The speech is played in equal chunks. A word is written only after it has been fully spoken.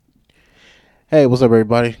Hey, what's up,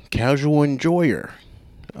 everybody? Casual enjoyer.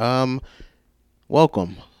 Um,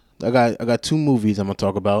 Welcome. I got two movies I'm gonna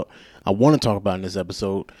talk about. I want to talk about in this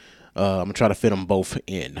episode. I'm gonna try to fit them both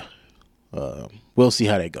in. We'll see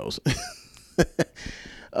how that goes.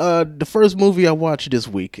 The first movie I watched this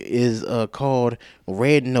week is called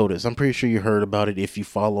Red Notice. I'm pretty sure you heard about it if you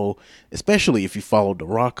follow, especially if you follow The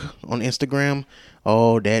Rock on Instagram.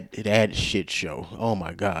 Oh, that shit show. Oh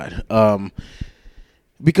my god.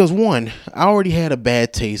 Because one, I already had a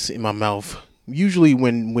bad taste in my mouth. Usually,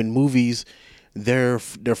 when movies, their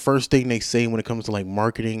first thing they say when it comes to like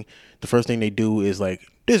marketing, the first thing they do is like,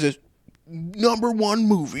 "This is number one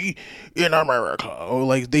movie in America," or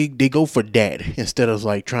like they go for that instead of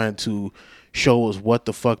like trying to show us what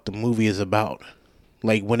the fuck the movie is about.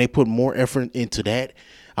 Like when they put more effort into that,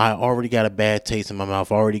 I already got a bad taste in my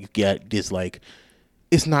mouth. I already got this like,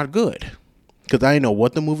 it's not good because I didn't know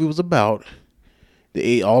what the movie was about.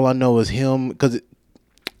 All I know is him because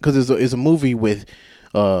it's a movie with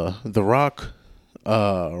The Rock,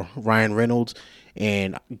 Ryan Reynolds,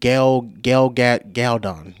 and Gadon.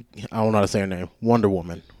 I don't know how to say her name. Wonder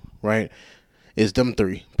Woman, right? It's them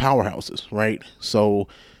three powerhouses, right? So,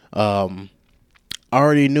 I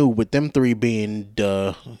already knew with them three being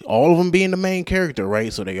all of them being the main character,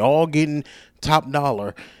 right? So they all getting top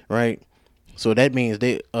dollar, right? So that means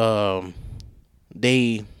they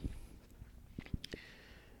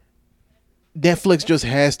Netflix just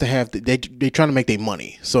has to have they trying to make their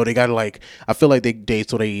money, so they gotta like, I feel like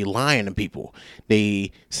they lying to people.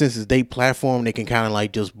 They, since it's they platform, they can kind of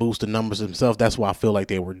like just boost the numbers themselves. That's what I feel like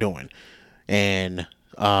they were doing, and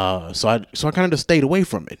so I kind of just stayed away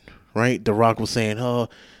from it. Right, The Rock was saying,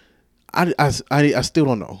 I still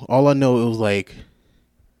don't know. All I know, it was like,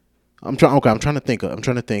 I'm trying to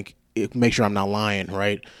think. Make sure I'm not lying.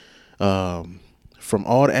 Right, from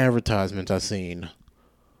all the advertisements I've seen,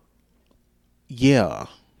 yeah,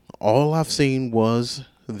 all I've seen was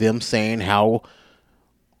them saying how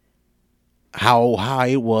high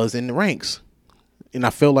it was in the ranks, and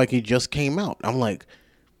I felt like it just came out. I'm like,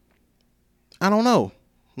 I don't know,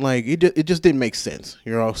 like it just didn't make sense,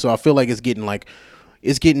 you know. So I feel like it's getting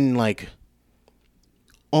like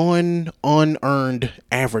unearned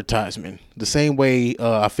advertisement, the same way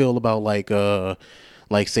I feel about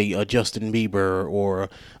like say Justin Bieber or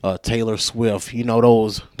Taylor Swift. You know,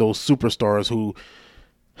 those superstars who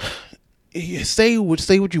say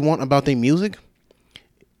what you want about their music.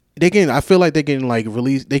 I feel like they can like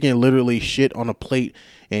release, they can literally shit on a plate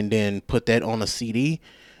and then put that on a CD,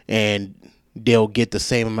 and they'll get the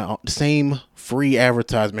same amount, same free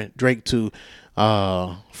advertisement. Drake too,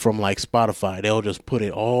 from like Spotify, they'll just put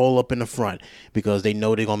it all up in the front because they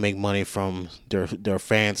know they're gonna make money from their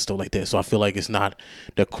fans, stuff like that. So I feel like it's not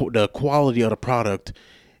the quality of the product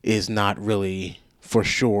is not really for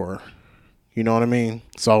sure. You know what I mean?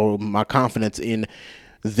 So my confidence in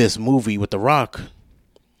this movie with The Rock,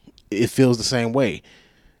 it feels the same way.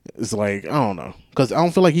 It's like, I don't know, because I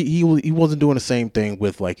don't feel like he wasn't doing the same thing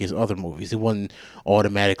with like his other movies. He wasn't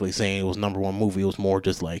automatically saying it was number one movie. It was more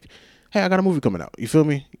just like, hey, I got a movie coming out. You feel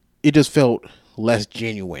me? It just felt less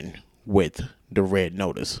genuine with the Red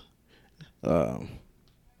Notice. Um,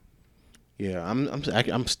 yeah,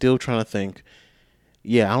 I'm still trying to think.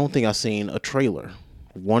 Yeah, I don't think I've seen a trailer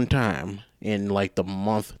one time in like the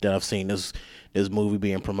month that I've seen this movie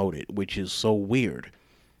being promoted, which is so weird.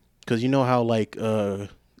 Cause you know how like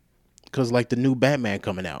cause like the new Batman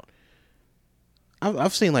coming out.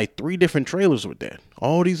 I've seen like three different trailers with that.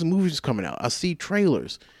 All these movies coming out, I see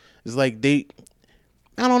trailers. It's like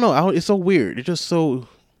I don't know. It's so weird. It's just so.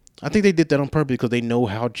 I think they did that on purpose because they know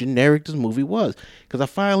how generic this movie was. Because I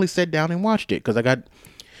finally sat down and watched it because I got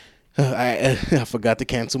I forgot to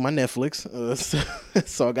cancel my Netflix,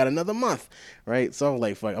 so I got another month, right? So I was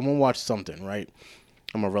like, fuck, I'm gonna watch something, right?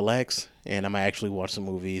 I'm gonna relax and I'm gonna actually watch some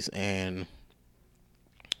movies, and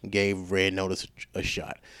gave Red Notice a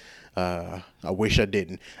shot. I wish I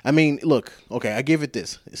didn't. I mean, look, okay, I give it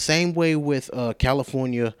this. Same way with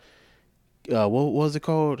California. What was it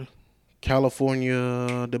called?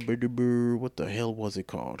 California. What the hell was it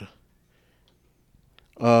called?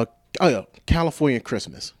 Uh, oh yeah, California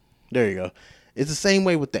Christmas. There you go. It's the same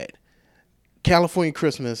way with that. California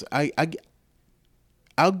Christmas.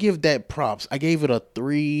 I'll give that props. I gave it a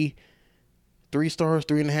three stars,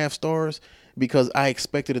 3.5 stars, because I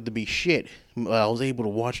expected it to be shit. I was able to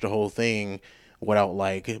watch the whole thing without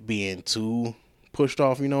like being too pushed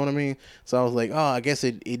off. You know what I mean? So I was like, oh, I guess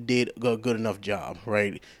it did a good enough job,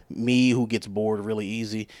 right? Me, who gets bored really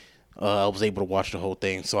easy, I was able to watch the whole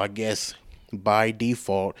thing. So I guess by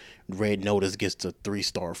default, Red Notice gets a 3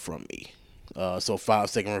 star from me. So 5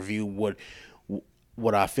 second review.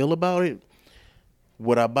 What I feel about it?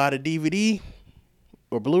 Would I buy the DVD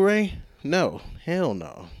or Blu-ray? No, hell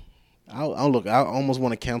no. I'll look. I almost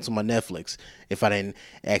want to cancel my Netflix if I didn't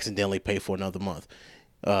accidentally pay for another month,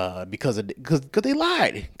 because they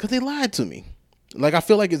lied. Because they lied to me. Like, I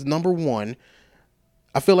feel like it's number one.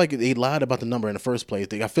 I feel like they lied about the number in the first place.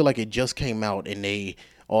 I feel like it just came out and they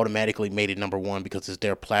automatically made it number one because it's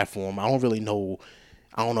their platform. I don't really know.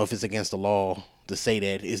 I don't know if it's against the law to say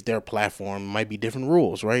that it's their platform. It might be different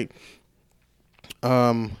rules, right?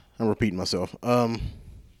 I'm repeating myself.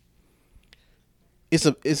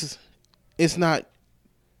 It's not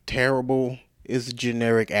terrible. It's a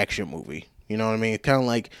generic action movie. You know what I mean? Kind of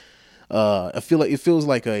like, I feel like it feels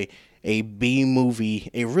like a B movie,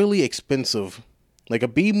 a really expensive, like a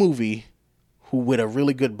B movie, who with a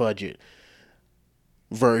really good budget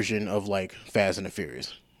version of like Fast and the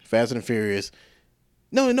Furious. Fast and the Furious.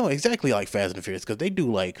 No, exactly like Fast and the Furious, because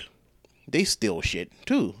they steal shit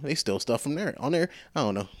too. They steal stuff from there on there. I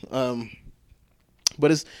don't know.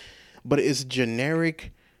 But it's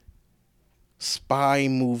generic spy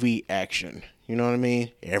movie action. You know what I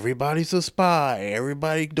mean? Everybody's a spy.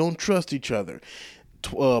 Everybody don't trust each other.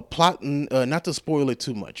 Plot, not to spoil it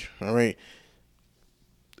too much. All right.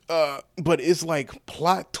 But it's like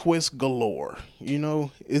plot twist galore. You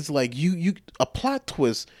know, it's like a plot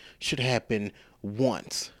twist should happen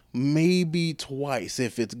once, maybe twice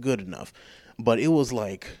if it's good enough. But it was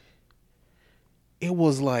like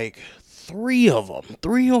three of them,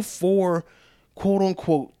 three or four, quote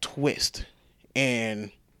unquote twist,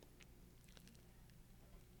 and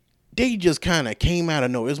they just kind of came out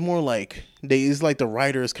of nowhere. It's more like it's like the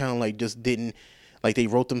writers kind of like just didn't, like, they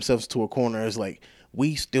wrote themselves to a corner. It's like,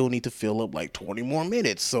 we still need to fill up like 20 more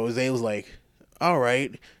minutes. So they was like, all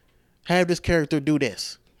right, have this character do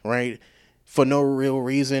this, right? For no real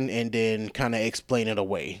reason, and then kind of explain it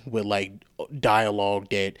away with like dialogue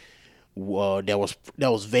that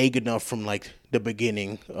was vague enough from like the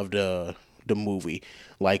beginning of the movie,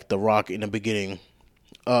 like The Rock in the beginning.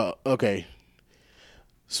 Okay,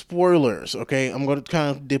 spoilers. Okay, I'm gonna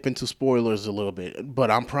kind of dip into spoilers a little bit,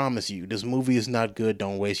 but I promise you, this movie is not good.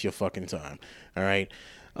 Don't waste your fucking time. All right.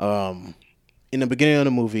 In the beginning of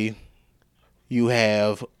the movie, you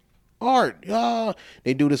have art.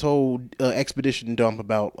 They do this whole expedition dump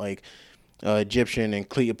about like Egyptian and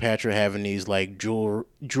Cleopatra having these like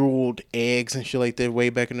jeweled eggs and shit like that way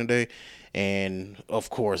back in the day. And of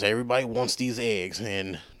course, everybody wants these eggs.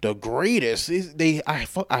 And the greatest is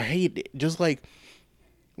I hate it. Just like,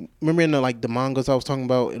 remember in the mangas I was talking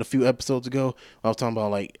about a few episodes ago. I was talking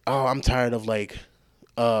about like, oh, I'm tired of like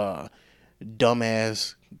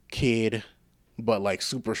dumbass kid, but like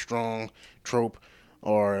super strong trope,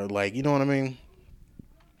 or like, you know what I mean?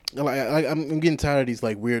 Like, I'm getting tired of these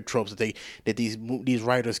like weird tropes that these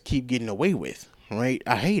writers keep getting away with. Right?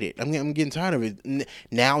 I hate it. I'm getting tired of it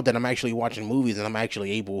now that I'm actually watching movies and I'm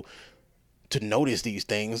actually able to notice these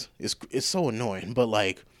things. It's so annoying. But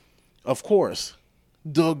like, of course,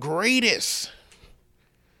 the greatest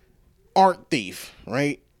art thief,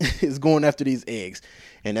 right, is going after these eggs,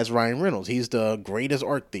 and that's Ryan Reynolds. He's the greatest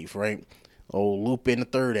art thief, right? Old Lupin the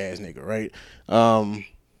third ass nigga, right? And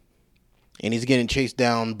he's getting chased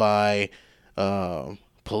down by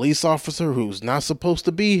police officer who's not supposed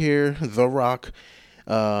to be here, The Rock,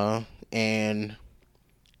 and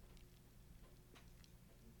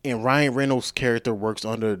Ryan Reynolds' character works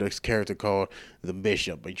under this character called the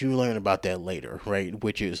Bishop, but you learn about that later, right?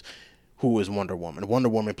 Which is who is Wonder Woman. Wonder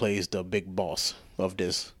Woman plays the big boss of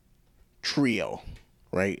this trio,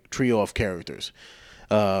 right? Trio of characters.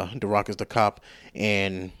 The Rock is the cop,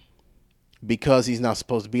 and because he's not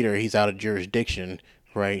supposed to be there, he's out of jurisdiction,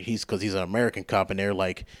 right? Because he's an American cop, and they're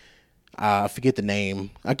like, I forget the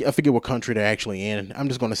name. I forget what country they're actually in. I'm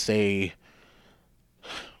just gonna say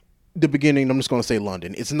the beginning. I'm just gonna say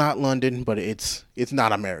London. It's not London, but it's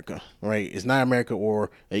not America, right? It's not America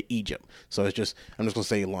or Egypt. So I'm just gonna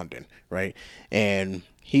say London, right? And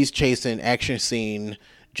he's chasing action scene,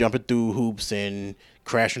 jumping through hoops and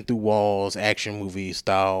crashing through walls, action movie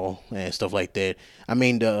style and stuff like that. I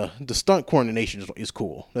mean, the stunt coordination is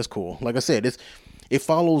cool. That's cool. Like I said, it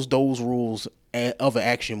follows those rules of an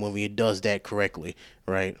action movie. It does that correctly,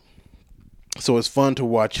 right? So it's fun to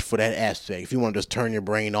watch for that aspect. If you want to just turn your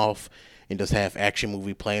brain off and just have action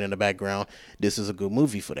movie playing in the background, this is a good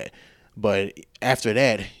movie for that. But after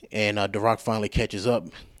that, and The Rock finally catches up,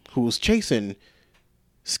 who's chasing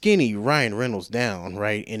skinny Ryan Reynolds down,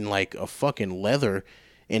 right, in like a fucking leather,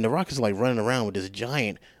 and The Rock is like running around with this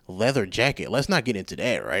giant leather jacket. Let's not get into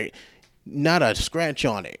that, right? Not a scratch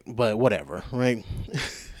on it, but whatever, right?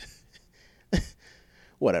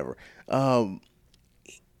 Whatever.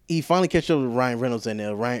 he finally catch up with Ryan Reynolds, and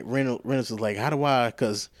Reynolds is like, "How do I?"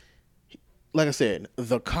 Because, like I said,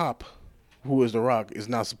 the cop who is the Rock is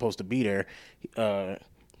not supposed to be there,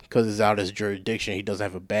 because it's out of his jurisdiction. He doesn't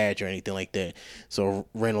have a badge or anything like that. So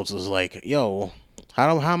Reynolds was like, "Yo,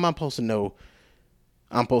 how am I supposed to know?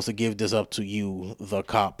 I'm supposed to give this up to you, the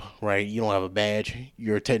cop, right? You don't have a badge.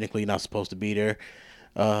 You're technically not supposed to be there.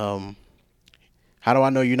 Um, how do I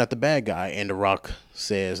know you're not the bad guy?" And The Rock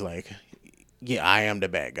says, like, "Yeah, I am the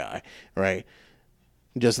bad guy, right?"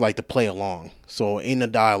 Just like to play along. So in the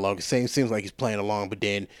dialogue, it seems like he's playing along, but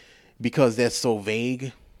then because that's so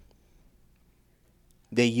vague,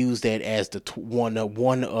 they use that as the one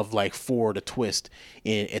of like four the twist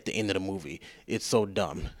in at the end of the movie. It's so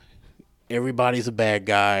dumb. Everybody's a bad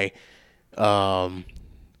guy. Um,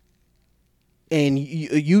 and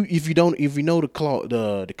you if you know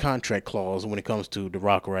the contract clause when it comes to The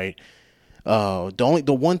Rock, right?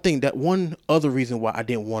 The one other reason why I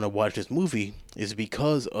didn't want to watch this movie is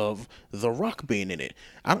because of The Rock being in it.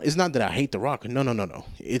 It's not that I hate The Rock. No, no, no, no.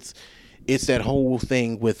 It's that whole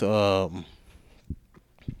thing with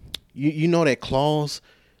you know that clause,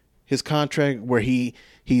 his contract where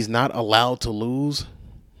he's not allowed to lose.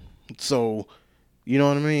 So, you know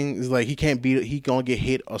what I mean? It's like he gonna get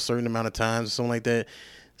hit a certain amount of times or something like that.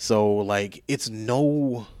 So like it's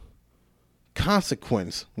no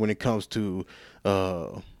consequence when it comes to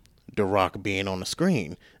The Rock being on the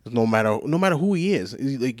screen. No matter who he is.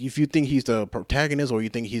 Like if you think he's the protagonist or you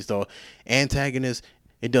think he's the antagonist,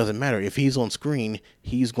 it doesn't matter. If he's on screen,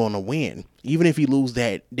 he's gonna win. Even if he loses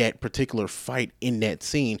that particular fight in that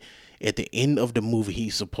scene, at the end of the movie,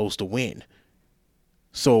 he's supposed to win.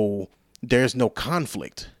 So there's no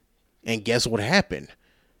conflict. And guess what happened?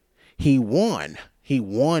 He won. He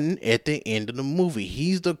won at the end of the movie.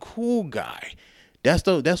 He's the cool guy. That's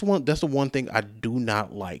the one thing I do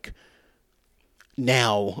not like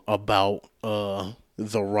now about the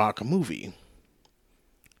Rock movie.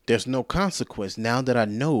 There's no consequence now that I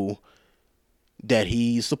know that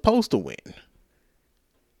he's supposed to win.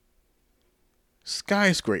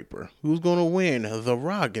 Skyscraper. Who's gonna win? The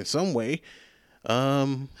Rock in some way.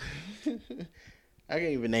 Um I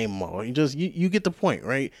can't even name them all. You get the point,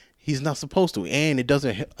 right? He's not supposed to, and it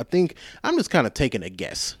doesn't. I think I'm just kind of taking a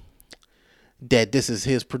guess that this is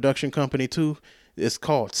his production company too. It's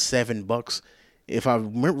called $7. If I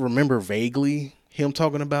remember vaguely him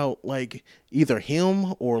talking about like either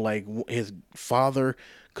him or like his father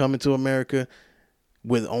coming to America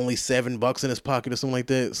with only $7 in his pocket or something like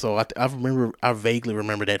that. So I vaguely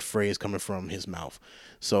remember that phrase coming from his mouth.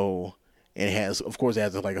 So and it has, of course, it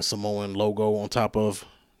has like a Samoan logo on top of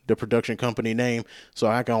the production company name. So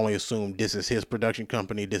I can only assume this is his production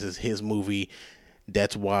company. This is his movie.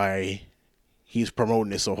 That's why he's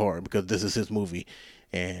promoting it so hard, because this is his movie.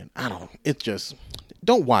 And I don't know. It's just,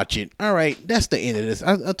 don't watch it. All right. That's the end of this.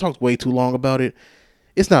 I talked way too long about it.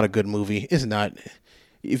 It's not a good movie. It's not.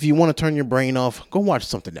 If you want to turn your brain off, go watch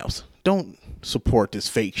something else. Don't support this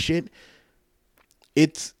fake shit.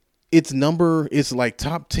 It's like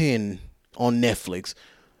top 10 on Netflix.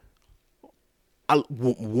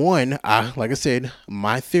 Like I said,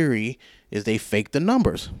 my theory is they fake the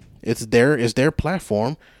numbers. It's their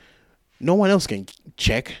platform. No one else can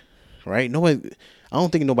check, right? I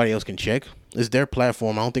don't think nobody else can check. It's their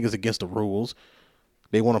platform. I don't think it's against the rules.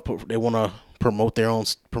 They want to promote their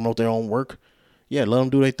own work. Yeah, let them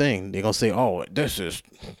do their thing. They're gonna say, "Oh, this is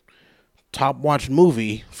top watched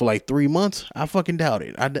movie for like 3 months." I fucking doubt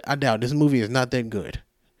it. I doubt this movie is not that good.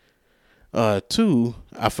 Two,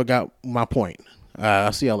 I forgot my point.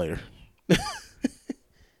 I'll see y'all later.